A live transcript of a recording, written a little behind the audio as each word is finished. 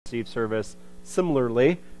Christmas Eve service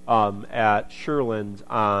similarly at Sherland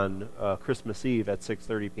on Christmas Eve at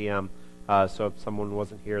 6:30 p.m. So if someone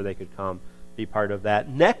wasn't here, they could come be part of that.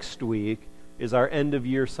 Next week is our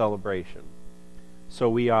end-of-year celebration. So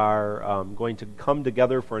we are going to come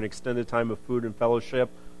together for an extended time of food and fellowship,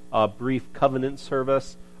 a brief covenant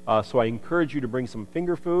service. So I encourage you to bring some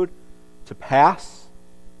finger food to pass.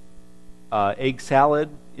 Egg salad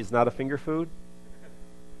is not a finger food.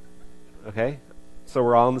 Okay? So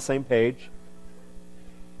we're all on the same page.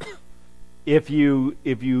 If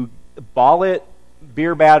you ball it,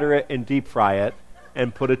 beer batter it, and deep fry it,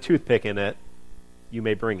 and put a toothpick in it, you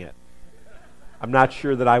may bring it. I'm not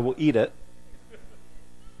sure that I will eat it,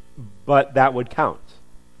 but that would count.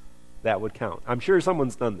 That would count. I'm sure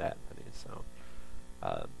someone's done that.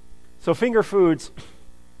 So finger foods,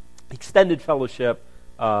 extended fellowship,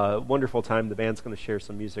 wonderful time. The band's going to share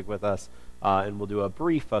some music with us, and we'll do a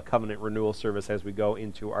brief covenant renewal service as we go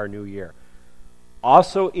into our new year.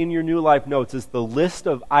 Also in your New Life notes is the list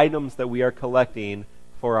of items that we are collecting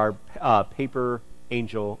for our Paper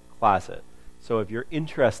Angel Closet. So if you're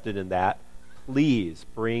interested in that, please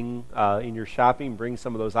bring, in your shopping, bring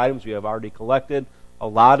some of those items we have already collected, a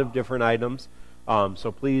lot of different items.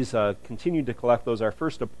 So please continue to collect those. Our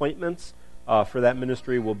first appointments for that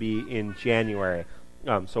ministry will be in January.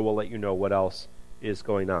 So we'll let you know what else is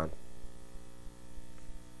going on.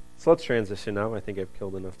 So let's transition now. I think I've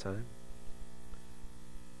killed enough time.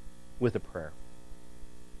 With a prayer.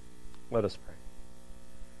 Let us pray.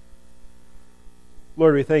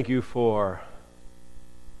 Lord, we thank you for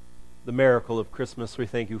the miracle of Christmas. We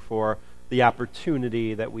thank you for the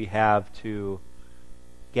opportunity that we have to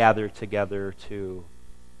gather together, to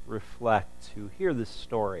reflect, to hear this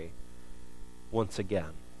story once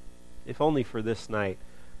again. If only for this night,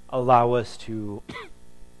 allow us to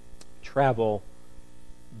travel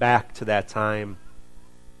back to that time,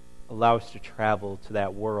 allow us to travel to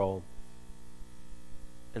that world,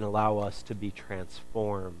 and allow us to be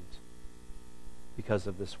transformed because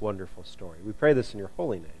of this wonderful story. We pray this in your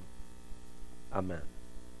holy name. Amen.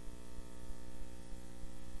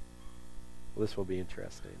 Well, this will be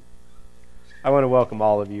interesting. I want to welcome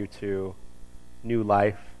all of you to New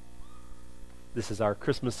Life. This is our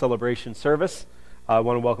Christmas celebration service. I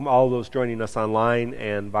want to welcome all of those joining us online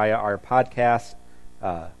and via our podcast.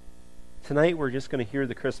 Tonight we're just going to hear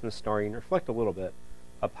the Christmas story and reflect a little bit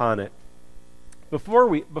upon it. Before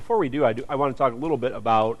we do, I want to talk a little bit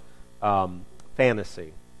about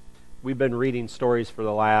fantasy. We've been reading stories for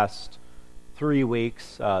the last 3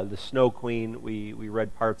 weeks. The Snow Queen we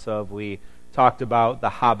read parts of. We talked about The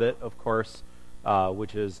Hobbit, of course,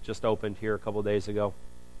 which is just opened here a couple days ago,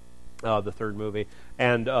 the third movie,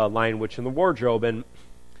 and Lion, Witch, and the Wardrobe. And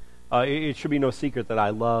it should be no secret that I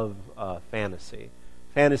love fantasy.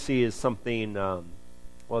 Fantasy is something,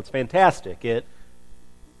 it's fantastic.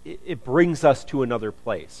 It brings us to another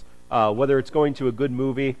place. Whether it's going to a good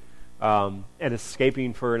movie and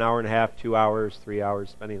escaping for an hour and a half, 2 hours, 3 hours,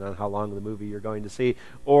 depending on how long the movie you're going to see,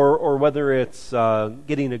 or whether it's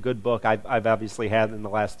getting a good book. I've obviously had in the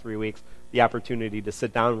last 3 weeks the opportunity to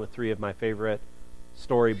sit down with 3 of my favorite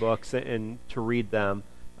storybooks and to read them,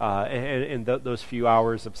 and those few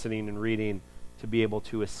hours of sitting and reading to be able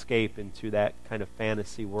to escape into that kind of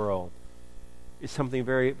fantasy world is something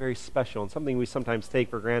very, very special, and something we sometimes take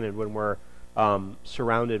for granted when we're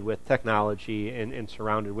surrounded with technology and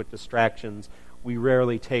surrounded with distractions. We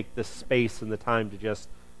rarely take the space and the time to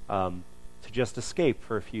just escape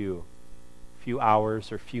for a few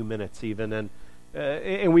hours or few minutes even,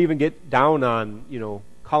 and we even get down on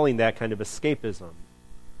calling that kind of escapism.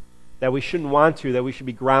 That we shouldn't want to. That we should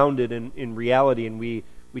be grounded in reality. And we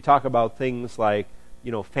talk about things like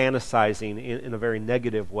fantasizing in a very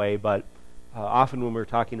negative way, but often when we're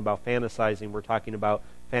talking about fantasizing, we're talking about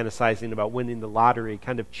fantasizing about winning the lottery,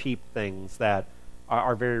 kind of cheap things that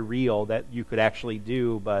are very real that you could actually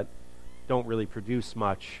do but don't really produce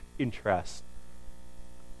much interest.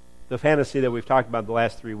 The fantasy that we've talked about the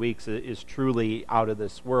last 3 weeks is truly out of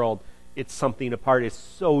this world. It's something apart. It's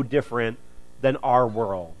so different than our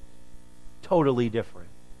world. Totally different.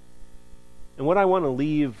 And what I want to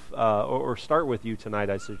leave or start with you tonight,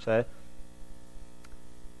 I should say,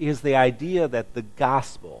 is the idea that the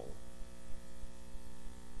gospel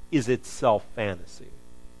is itself fantasy.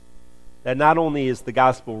 That not only is the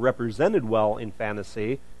gospel represented well in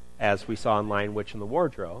fantasy, as we saw in Lion, Witch, and the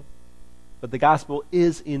Wardrobe, but the gospel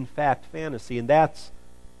is in fact fantasy, and that's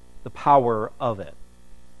the power of it.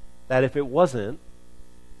 That if it wasn't,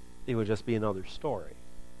 it would just be another story.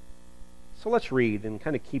 So let's read and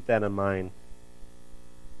kind of keep that in mind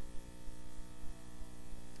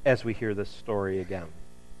as we hear this story again.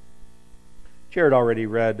 Jared already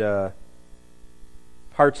read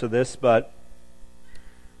parts of this, but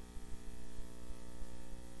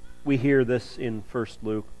we hear this in 1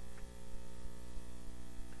 Luke.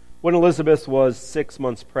 When Elizabeth was 6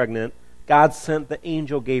 months pregnant, God sent the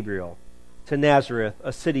angel Gabriel to Nazareth,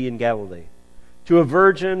 a city in Galilee, to a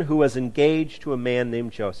virgin who was engaged to a man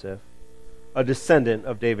named Joseph, a descendant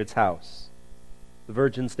of David's house. The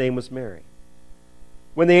virgin's name was Mary.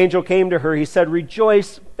 When the angel came to her, he said,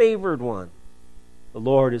 "Rejoice, favored one, the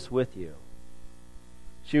Lord is with you."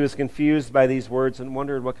 She was confused by these words and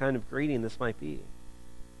wondered what kind of greeting this might be.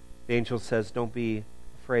 The angel says, "Don't be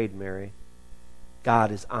afraid, Mary.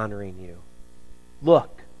 God is honoring you.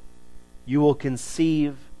 Look, you will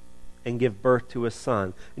conceive and give birth to a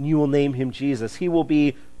son, and you will name him Jesus. He will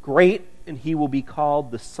be great, and he will be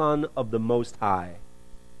called the Son of the Most High.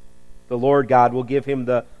 The Lord God will give him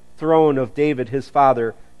the throne of David his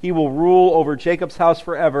father. He will rule over Jacob's house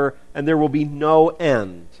forever, and there will be no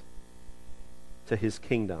end to his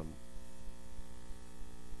kingdom."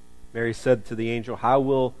 Mary said to the angel, "How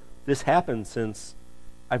will this happen, since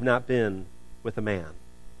I've not been with a man?"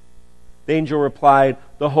 The angel replied,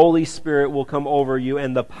 "The Holy Spirit will come over you,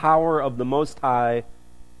 and the power of the Most High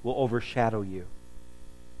will overshadow you.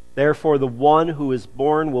 Therefore, the one who is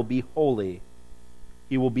born will be holy.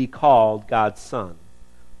 He will be called God's Son.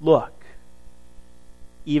 Look,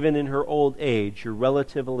 even in her old age, your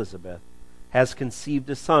relative Elizabeth has conceived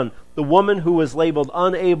a son. The woman who was labeled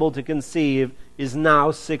unable to conceive is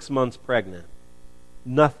now 6 months pregnant.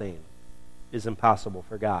 Nothing is impossible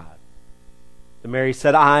for God." Then Mary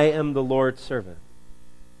said, "I am the Lord's servant.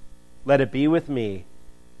 Let it be with me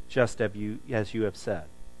just as you have said."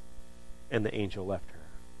 And the angel left her.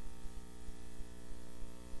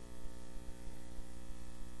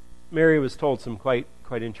 Mary was told some quite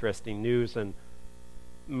interesting news, and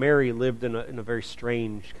Mary lived in a very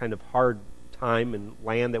strange, kind of hard time and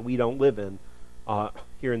land that we don't live in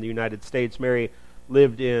here in the United States. Mary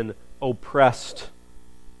lived in oppressed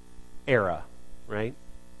era, right?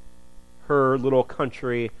 Her little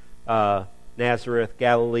country, Nazareth,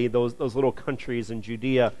 Galilee, those little countries in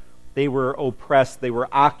Judea, they were oppressed. They were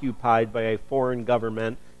occupied by a foreign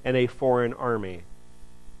government and a foreign army.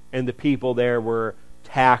 And the people there were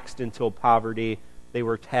taxed until poverty. They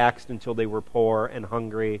were taxed until they were poor and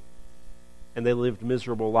hungry. And they lived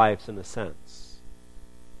miserable lives in a sense.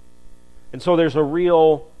 And so there's a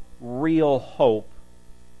real hope,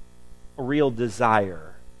 a real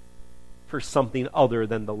desire for something other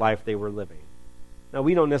than the life they were living. Now,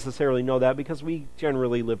 we don't necessarily know that because we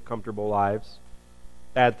generally live comfortable lives.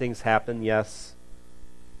 Bad things happen, yes,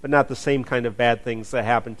 but not the same kind of bad things that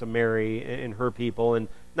happened to Mary and her people, and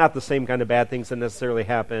not the same kind of bad things that necessarily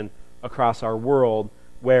happen across our world,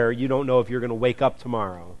 where you don't know if you're going to wake up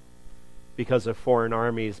tomorrow because of foreign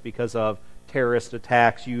armies, because of terrorist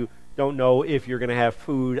attacks. You don't know if you're going to have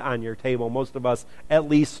food on your table. Most of us at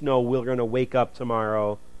least know we're going to wake up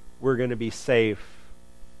tomorrow. We're going to be safe.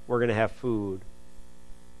 We're going to have food,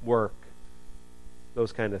 work,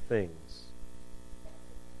 those kind of things.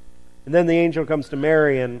 And then the angel comes to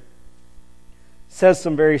Mary and says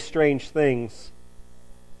some very strange things.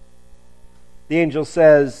 The angel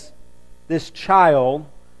says, this child,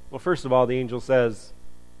 well, first of all, the angel says,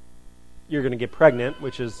 you're going to get pregnant,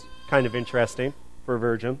 which is kind of interesting for a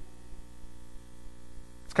virgin.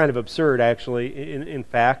 It's kind of absurd, actually, in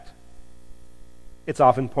fact. It's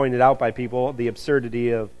often pointed out by people, the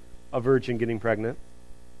absurdity of a virgin getting pregnant.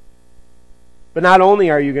 But not only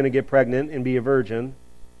are you going to get pregnant and be a virgin,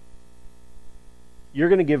 you're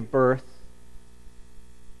going to give birth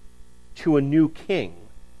to a new king.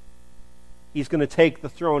 He's going to take the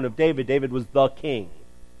throne of David. David was the king.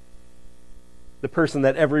 The person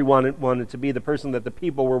that everyone wanted to be, the person that the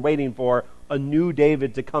people were waiting for, a new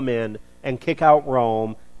David to come in and kick out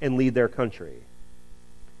Rome and lead their country.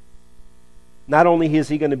 Not only is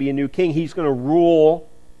he going to be a new king, he's going to rule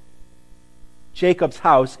Jacob's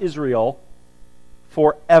house, Israel,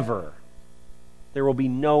 forever. There will be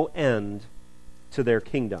no end to their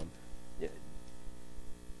kingdom.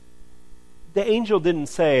 The angel didn't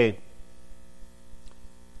say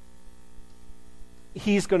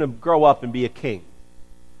he's going to grow up and be a king,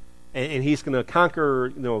 and he's going to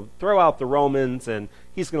conquer, throw out the Romans, and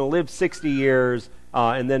he's going to live 60 years,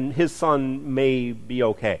 and then his son may be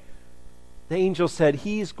okay. The angel said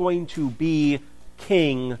he's going to be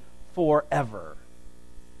king forever.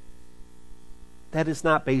 That is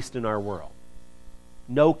not based in our world.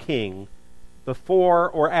 No king before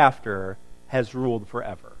or after has ruled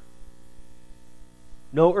forever.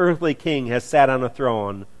 No earthly king has sat on a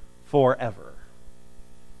throne forever.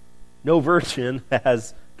 No virgin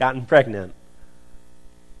has gotten pregnant.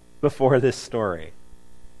 before this story.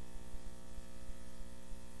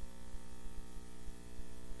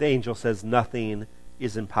 The angel says nothing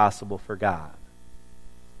is impossible for God.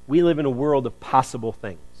 We live in a world of possible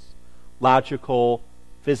things. Logical,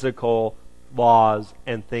 physical laws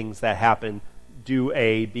and things that happen. Do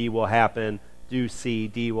A, B will happen. Do C,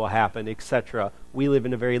 D will happen, etc. We live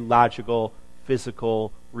in a very logical,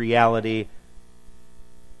 physical reality.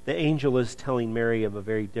 The angel is telling Mary of a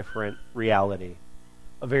very different reality,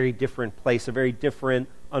 a very different place, a very different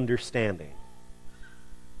understanding.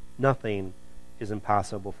 Nothing is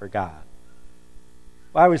impossible for God.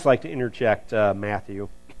 I always like to interject Matthew,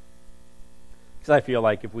 because I feel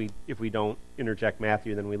like if we don't interject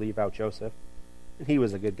Matthew, then we leave out Joseph. And he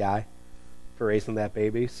was a good guy for raising that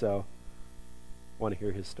baby, so I want to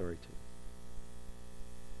hear his story too.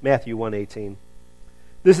 Matthew 1:18.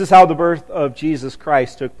 This is how the birth of Jesus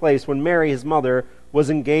Christ took place. When Mary, his mother, was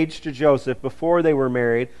engaged to Joseph before they were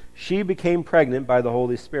married, she became pregnant by the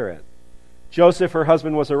Holy Spirit. Joseph, her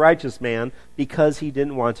husband, was a righteous man. Because he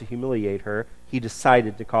didn't want to humiliate her, he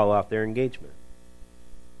decided to call off their engagement.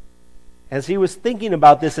 As he was thinking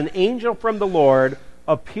about this, an angel from the Lord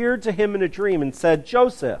appeared to him in a dream and said,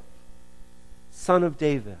 Joseph, son of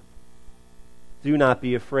David, do not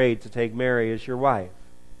be afraid to take Mary as your wife,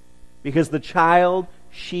 because the child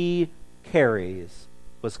she carries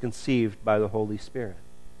was conceived by the Holy Spirit.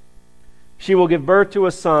 She will give birth to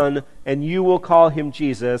a son, and you will call him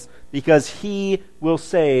Jesus, because he will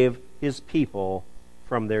save his people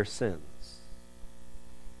from their sins.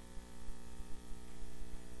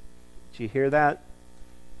 Did you hear that?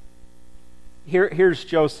 Here's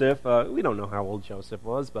Joseph. We don't know how old Joseph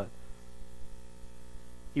was, but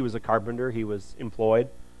he was a carpenter. He was employed,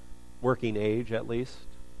 working age at least.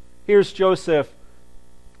 Here's Joseph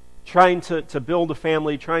trying to build a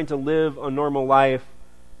family, trying to live a normal life.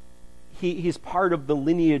 He's part of the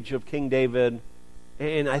lineage of King David,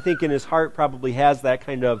 and I think in his heart probably has that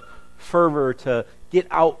kind of fervor to get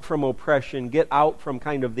out from oppression, get out from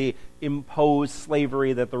kind of the imposed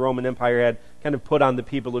slavery that the Roman Empire had kind of put on the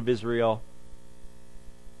people of Israel.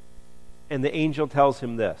 And the angel tells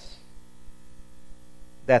him this,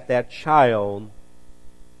 that child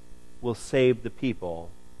will save the people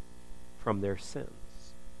from their sins.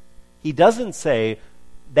 He doesn't say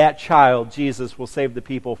that child, Jesus, will save the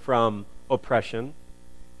people from oppression.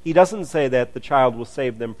 He doesn't say that the child will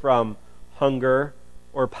save them from hunger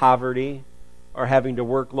or poverty or having to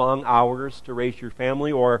work long hours to raise your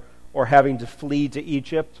family or having to flee to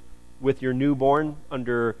Egypt with your newborn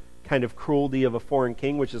under kind of cruelty of a foreign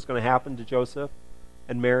king, which is going to happen to Joseph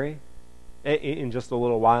and Mary in just a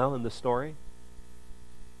little while in the story.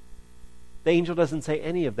 The angel doesn't say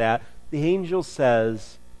any of that. The angel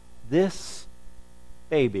says, this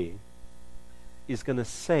baby is going to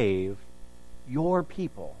save your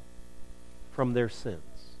people from their sins.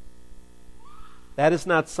 That is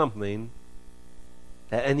not something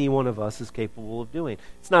that any one of us is capable of doing.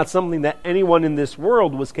 It's not something that anyone in this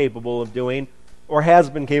world was capable of doing or has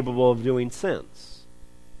been capable of doing since.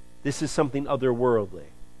 This is something otherworldly.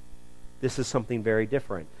 This is something very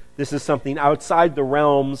different. This is something outside the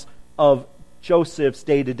realms of Joseph's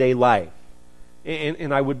day-to-day life.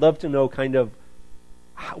 And I would love to know kind of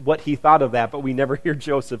what he thought of that, but we never hear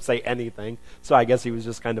Joseph say anything. So I guess he was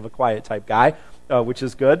just kind of a quiet type guy, which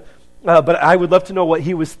is good. But I would love to know what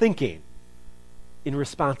he was thinking in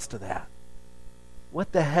response to that.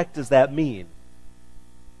 What the heck does that mean?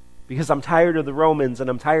 Because I'm tired of the Romans, and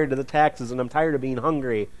I'm tired of the taxes, and I'm tired of being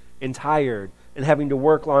hungry and tired and having to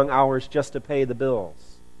work long hours just to pay the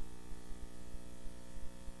bills.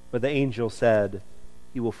 But the angel said,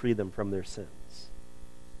 he will free them from their sins.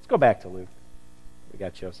 Let's go back to Luke. We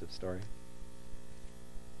got Joseph's story.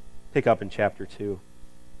 Pick up in chapter 2.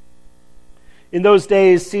 In those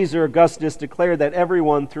days, Caesar Augustus declared that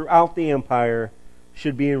everyone throughout the empire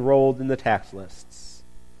should be enrolled in the tax lists.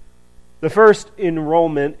 The first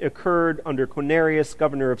enrollment occurred under Quirinius,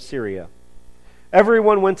 governor of Syria.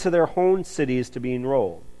 Everyone went to their own cities to be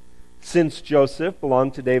enrolled. Since Joseph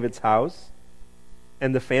belonged to David's house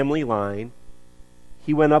and the family line,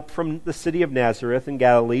 he went up from the city of Nazareth in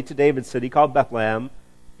Galilee to David's city called Bethlehem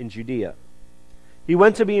in Judea. He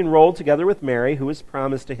went to be enrolled together with Mary, who was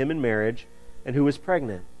promised to him in marriage and who was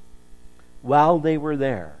pregnant. While they were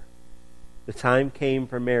there, the time came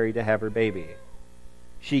for Mary to have her baby.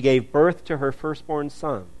 She gave birth to her firstborn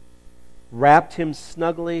son, wrapped him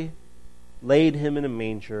snugly, laid him in a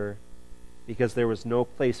manger, because there was no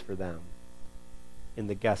place for them in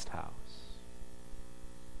the guest house.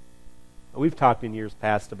 We've talked in years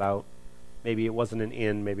past about maybe it wasn't an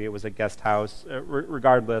inn, maybe it was a guest house,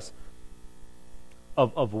 regardless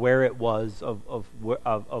of where it was, of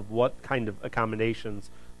what kind of accommodations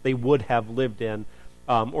they would have lived in,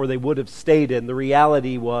 or they would have stayed in. The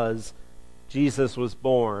reality was Jesus was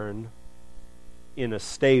born in a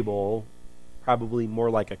stable, probably more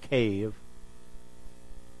like a cave,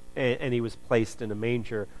 and he was placed in a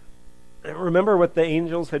manger. And remember what the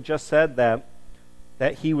angels had just said, that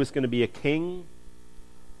he was going to be a king,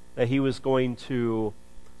 that he was going to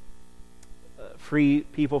free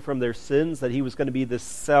people from their sins, that he was going to be the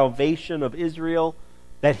salvation of Israel,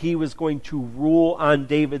 that he was going to rule on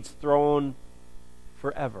David's throne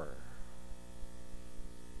forever.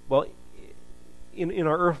 Well, in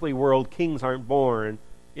our earthly world, kings aren't born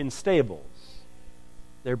in stables.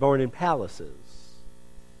 They're born in palaces.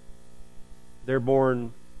 They're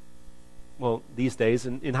born, well, these days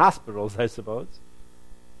in hospitals, I suppose.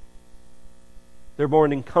 They're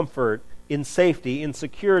born in comfort, in safety, in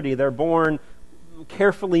security. They're born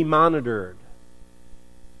carefully monitored,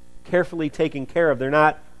 carefully taken care of. They're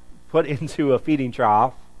not put into a feeding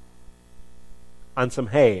trough on some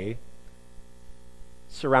hay,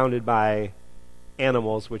 surrounded by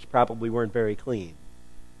animals which probably weren't very clean.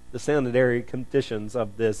 The sanitary conditions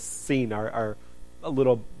of this scene are a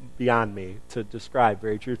little beyond me to describe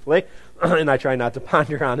very truthfully, and I try not to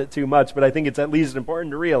ponder on it too much, but I think it's at least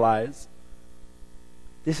important to realize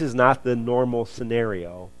this is not the normal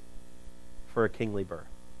scenario for a kingly birth.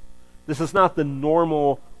 This is not the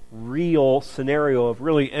normal, real scenario of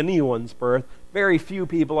really anyone's birth. Very few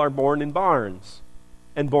people are born in barns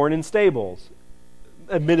and born in stables.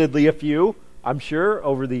 Admittedly, a few, I'm sure,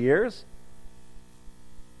 over the years.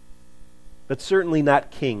 But certainly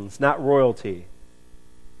not kings, not royalty.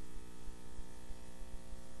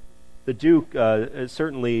 The Duke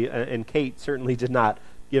certainly, and Kate certainly did not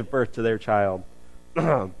give birth to their child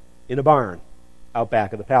in a barn out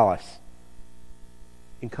back of the palace,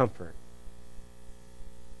 in comfort.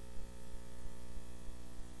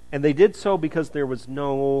 And they did so because there was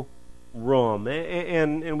no room.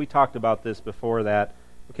 And we talked about this before, that,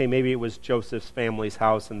 okay, maybe it was Joseph's family's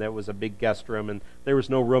house and there was a big guest room and there was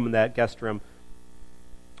no room in that guest room.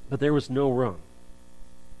 But there was no room.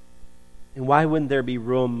 And why wouldn't there be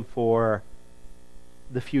room for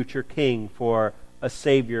the future king, for a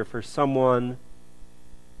savior, for someone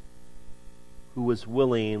who was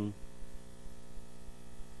willing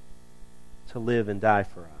to live and die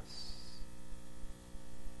for us?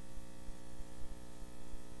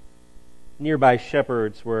 Nearby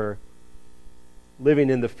shepherds were living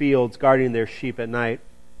in the fields, guarding their sheep at night.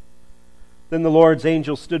 Then the Lord's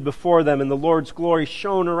angel stood before them, and the Lord's glory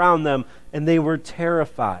shone around them, and they were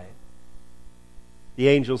terrified. The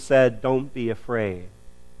angel said, "Don't be afraid.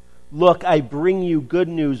 Look, I bring you good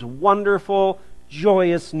news, wonderful,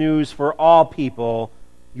 joyous news for all people.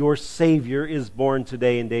 Your Savior is born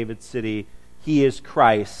today in David's city. He is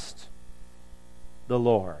Christ, the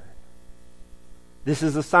Lord. This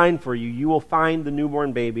is a sign for you. You will find the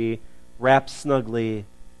newborn baby wrapped snugly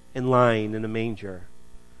and lying in a manger."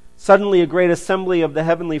 Suddenly a great assembly of the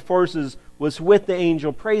heavenly forces was with the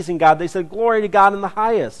angel, praising God. They said, "Glory to God in the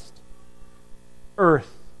highest.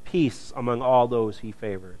 Earth, peace among all those he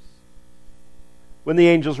favors." When the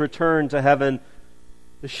angels returned to heaven,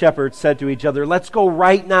 the shepherds said to each other, "Let's go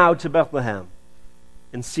right now to Bethlehem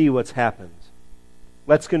and see what's happened.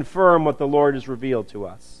 Let's confirm what the Lord has revealed to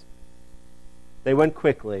us." They went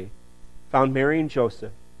quickly, found Mary and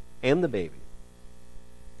Joseph and the baby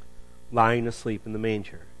lying asleep in the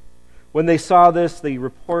manger. When they saw this, they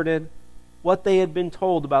reported what they had been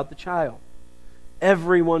told about the child.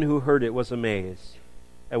 Everyone who heard it was amazed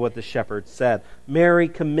at what the shepherds said. Mary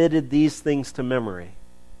committed these things to memory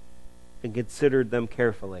and considered them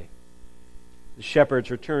carefully. The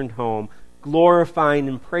shepherds returned home, glorifying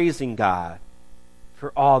and praising God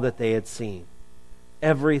for all that they had seen.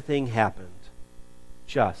 Everything happened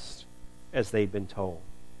just as they'd been told.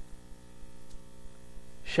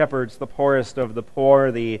 Shepherds, the poorest of the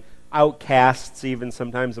poor, the outcasts even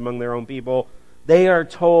sometimes among their own people, they are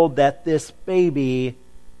told that this baby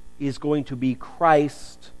is going to be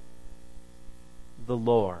Christ the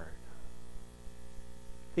Lord.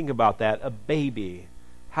 Think about that, a baby.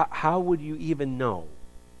 How would you even know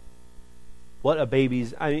what a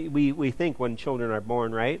baby's... we think when children are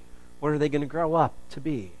born, right? What are they going to grow up to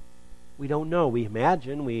be? We don't know. We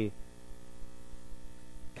imagine. We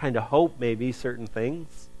kind of hope maybe certain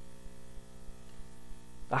things.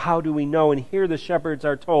 But how do we know? And here the shepherds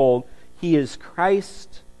are told he is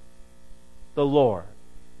Christ the Lord.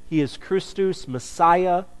 He is Christus,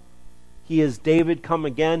 Messiah. He is David come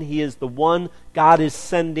again. He is the one God is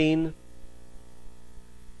sending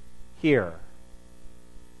here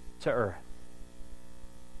to earth.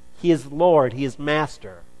 He is Lord. He is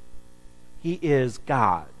Master. He is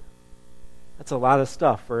God. That's a lot of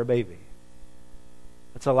stuff for a baby.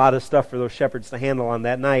 That's a lot of stuff for those shepherds to handle on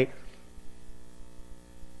that night.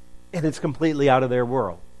 And it's completely out of their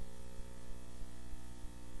world.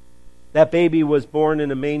 That baby was born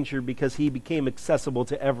in a manger because he became accessible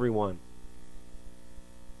to everyone.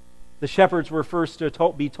 The shepherds were first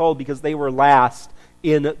to be told because they were last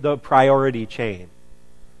in the priority chain.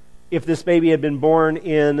 If this baby had been born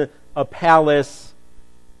in a palace,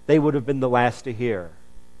 they would have been the last to hear.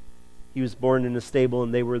 He was born in a stable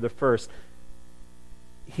and they were the first.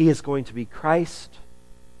 He is going to be Christ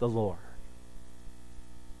the Lord.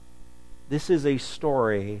 This is a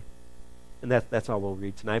story, and that's all we'll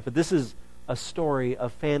read tonight, but this is a story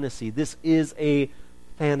of fantasy. This is a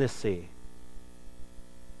fantasy.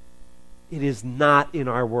 It is not in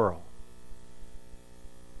our world.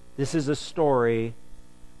 This is a story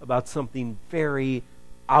about something very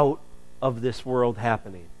out of this world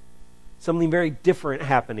happening. Something very different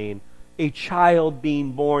happening. A child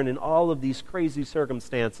being born in all of these crazy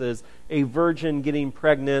circumstances, a virgin getting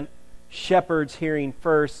pregnant, shepherds hearing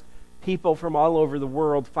first, people from all over the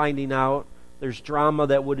world finding out. There's drama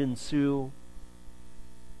that would ensue.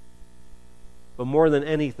 But more than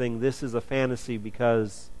anything, this is a fantasy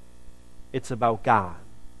because it's about God,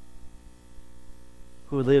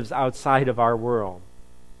 who lives outside of our world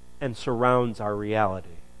and surrounds our reality.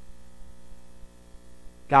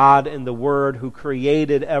 God and the Word who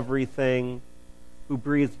created everything, who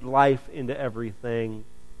breathed life into everything,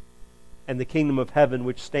 and the kingdom of heaven,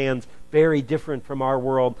 which stands very different from our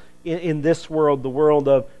world. In this world, the world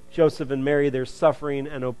of Joseph and Mary, there's suffering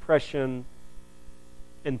and oppression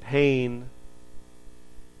and pain.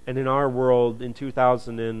 And in our world, in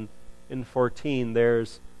 2014,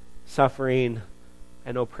 there's suffering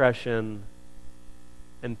and oppression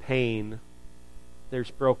and pain.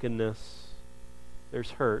 There's brokenness.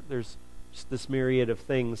 There's hurt. There's just this myriad of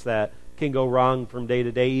things that can go wrong from day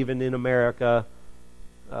to day, even in America.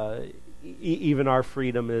 Even our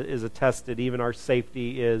freedom is attested. Even our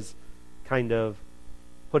safety is kind of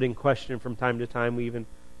put in question from time to time. We even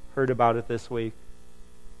heard about it this week.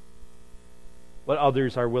 What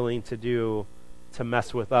others are willing to do to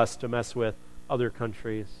mess with us, to mess with other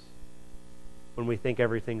countries when we think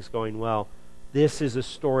everything's going well. This is a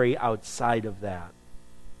story outside of that.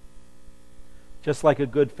 Just like a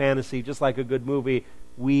good fantasy, just like a good movie,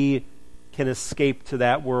 we can escape to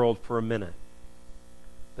that world for a minute.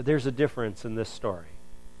 But there's a difference in this story.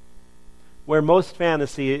 Where most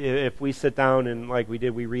fantasy, if we sit down and like we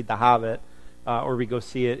did, we read The Hobbit, or we go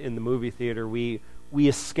see it in the movie theater, we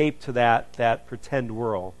escape to that pretend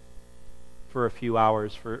world for a few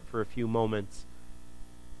hours, for a few moments.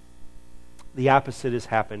 The opposite is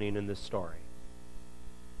happening in this story.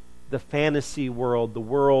 The fantasy world, the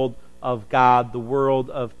world of God, the world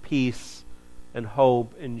of peace and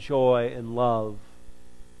hope and joy and love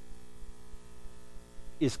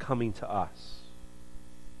is coming to us.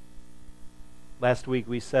 Last week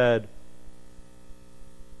we said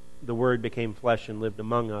the Word became flesh and lived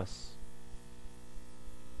among us.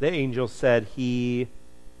 The angel said he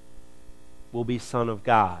will be Son of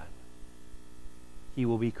God. He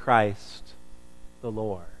will be Christ the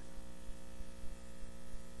Lord.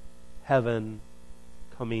 Heaven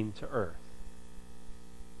coming to earth.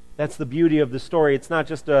 That's the beauty of the story. It's not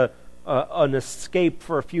just an escape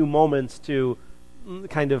for a few moments to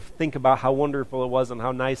kind of think about how wonderful it was and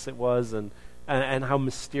how nice it was and how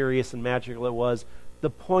mysterious and magical it was.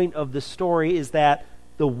 The point of the story is that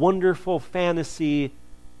the wonderful fantasy,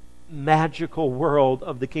 magical world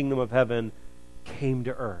of the kingdom of heaven came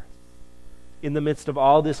to earth. In the midst of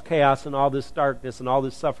all this chaos and all this darkness and all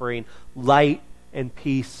this suffering, light and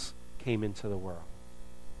peace came into the world.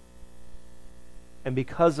 And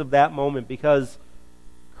because of that moment, because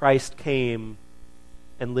Christ came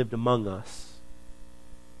and lived among us,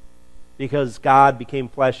 because God became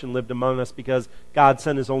flesh and lived among us, because God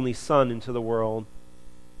sent His only Son into the world,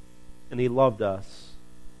 and He loved us,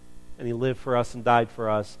 and He lived for us and died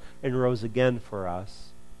for us, and rose again for us,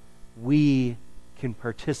 we can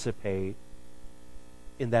participate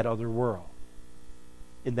in that other world,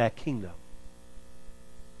 in that kingdom.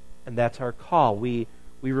 And that's our call. We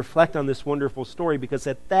reflect on this wonderful story because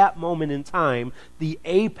at that moment in time, the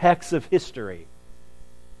apex of history,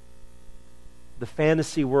 the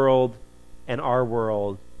fantasy world and our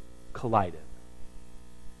world collided.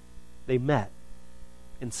 They met.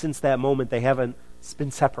 And since that moment, they haven't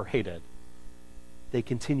been separated. They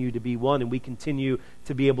continue to be one, and we continue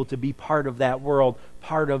to be able to be part of that world,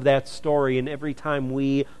 part of that story. And every time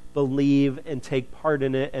we believe and take part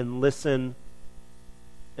in it and listen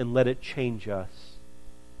and let it change us,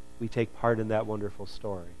 we take part in that wonderful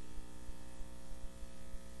story.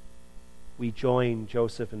 We join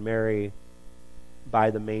Joseph and Mary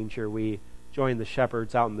by the manger. We join the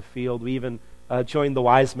shepherds out in the field. We even join the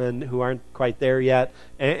wise men who aren't quite there yet.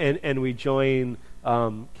 And we join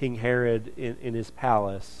King Herod in his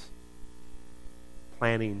palace,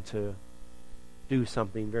 planning to do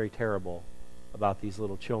something very terrible about these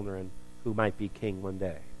little children who might be king one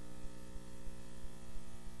day.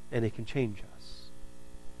 And it can change us.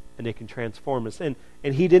 And it can transform us. And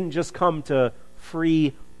he didn't just come to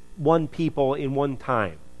free one people in one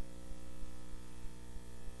time.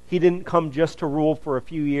 He didn't come just to rule for a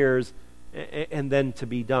few years and then to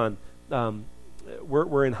be done.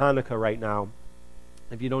 We're in Hanukkah right now.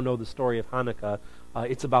 If you don't know the story of Hanukkah,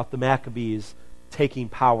 it's about the Maccabees taking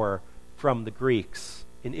power from the Greeks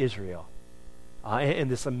in Israel.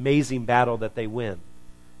 And this amazing battle that they win.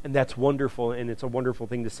 And that's wonderful, and it's a wonderful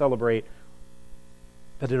thing to celebrate.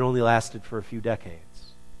 But it only lasted for a few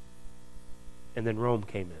decades. And then Rome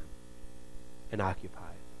came in and occupied.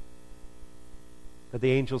 But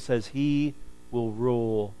the angel says he will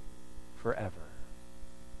rule forever.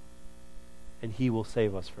 And he will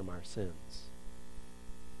save us from our sins.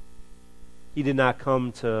 He did not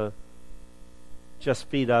come to just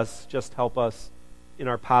feed us, just help us in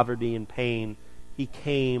our poverty and pain. He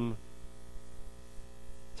came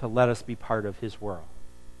to let us be part of his world.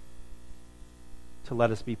 To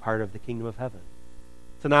let us be part of the kingdom of heaven.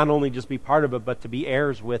 To not only just be part of it, but to be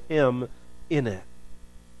heirs with him in it.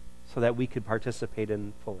 So that we could participate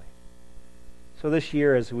in fully. So this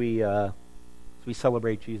year as we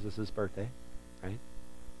celebrate Jesus' birthday, right?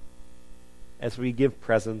 As we give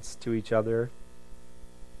presents to each other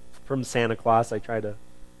from Santa Claus, I try to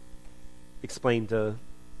explain to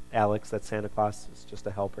Alex that Santa Claus is just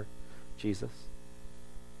a helper, Jesus.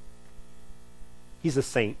 He's a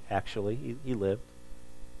saint, actually. He lived.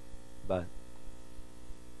 But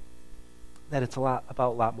that it's about a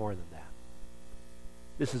lot more than that.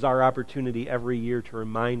 This is our opportunity every year to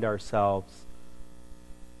remind ourselves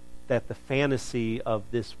that the fantasy of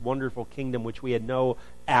this wonderful kingdom, which we had no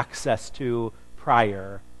access to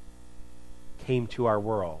prior, came to our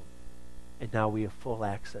world. And now we have full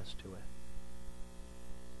access to it.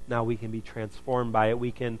 Now we can be transformed by it.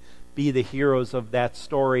 We can be the heroes of that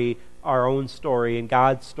story, our own story and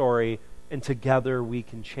God's story, and together we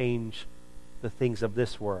can change the things of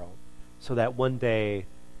this world so that one day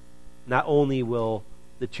not only will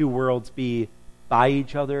the two worlds be by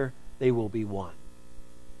each other, they will be one.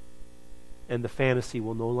 And the fantasy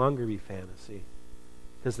will no longer be fantasy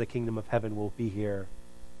because the kingdom of heaven will be here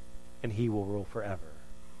and he will rule forever.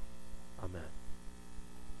 Amen.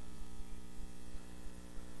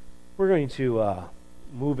 We're going to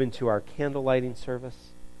move into our candle lighting service.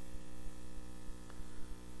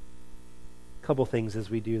 A couple things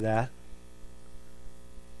as we do that.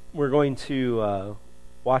 We're going to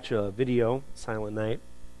watch a video, Silent Night,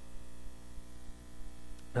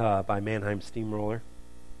 by Mannheim Steamroller.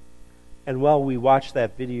 And while we watch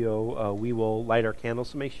that video, we will light our candles.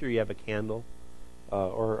 So make sure you have a candle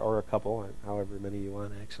or a couple, however many you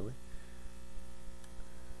want, actually.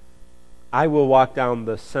 I will walk down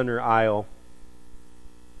the center aisle,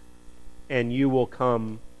 and you will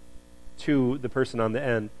come to the person on the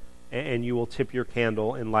end, and you will tip your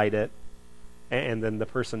candle and light it. And then the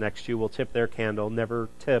person next to you will tip their candle. Never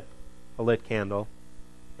tip a lit candle.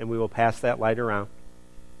 And we will pass that light around.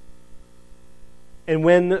 And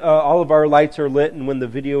when all of our lights are lit and when the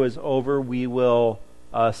video is over, we will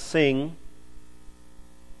sing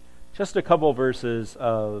just a couple verses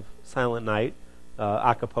of Silent Night,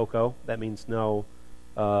 Acapulco. That means no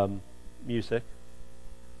music.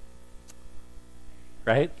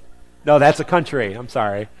 Right? No, that's a country. I'm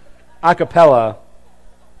sorry. Acapella.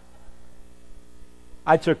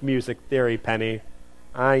 I took music theory, Penny.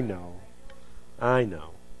 I know.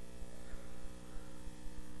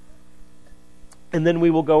 And then we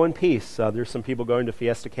will go in peace. There's some people going to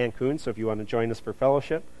Fiesta Cancun, so if you want to join us for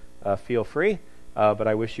fellowship, feel free. But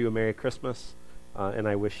I wish you a Merry Christmas, and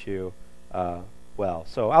I wish you well.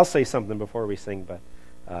 So I'll say something before we sing,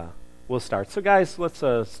 but we'll start. So guys, let's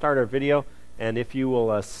start our video. And if you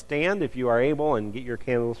will stand, if you are able, and get your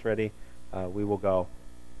candles ready, we will go.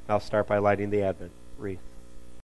 I'll start by lighting the Advent wreath.